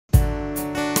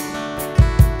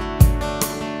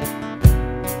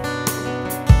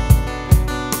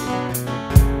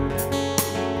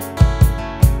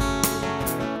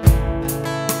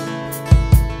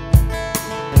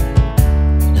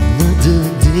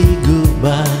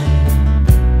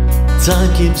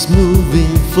keeps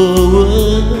moving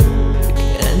forward.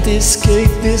 Can't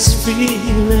escape this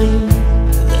feeling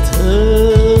that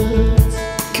hurts,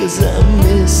 'cause I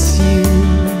miss you.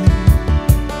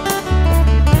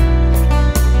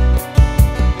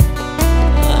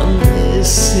 I'm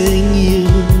missing you.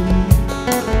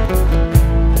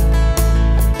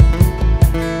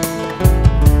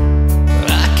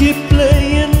 I keep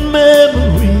playing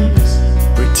memories,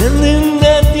 pretending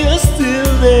that you're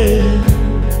still there,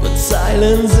 but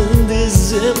silence in this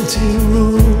empty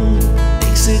room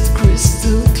makes it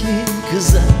crystal clear, 'cause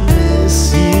I miss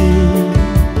you.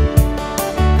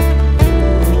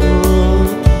 Oh,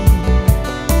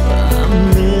 I'm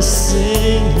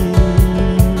missing you.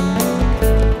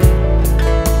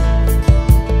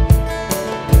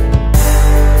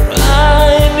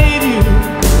 I need you,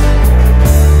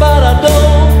 but I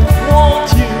don't want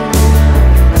you.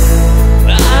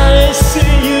 I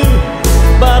see you,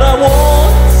 but I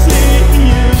won't see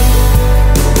you.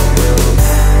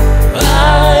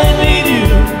 I need you,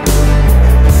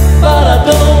 but I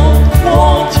don't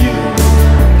want you.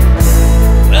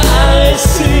 I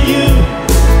see you,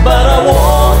 but I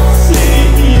won't see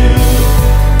you.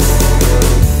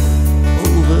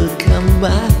 Overcome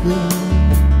by love,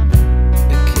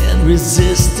 I can't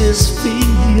resist this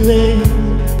feeling.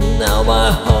 Now my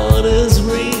heart is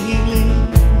reeling,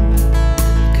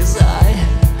 'cause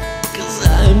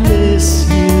I miss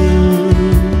you.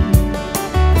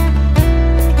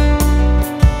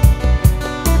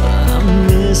 I'm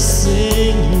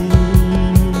missing you.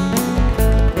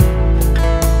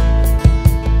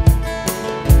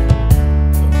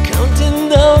 I'm counting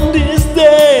down these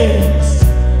days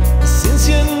since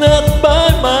you're not by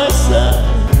my side.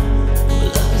 I'm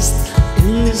lost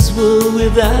in this world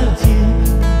without you,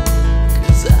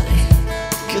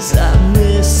 'cause I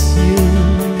miss you.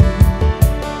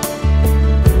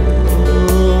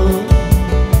 Oh,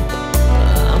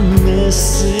 I'm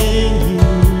missing you.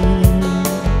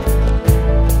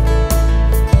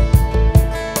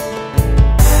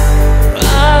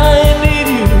 I need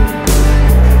you,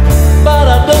 but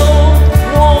I don't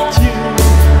want you.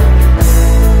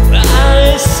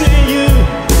 I see you,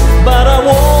 but I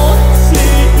won't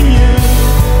see you.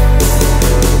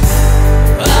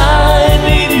 I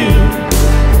need you,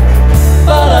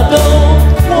 but I don't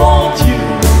want you.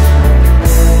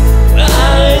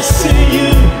 I see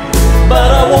you, but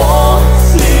I won't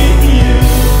see you.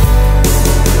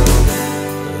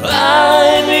 I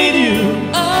need you,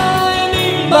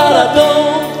 but I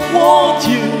don't want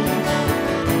you.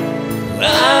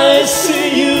 I see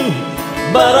you,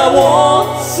 but I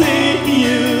won't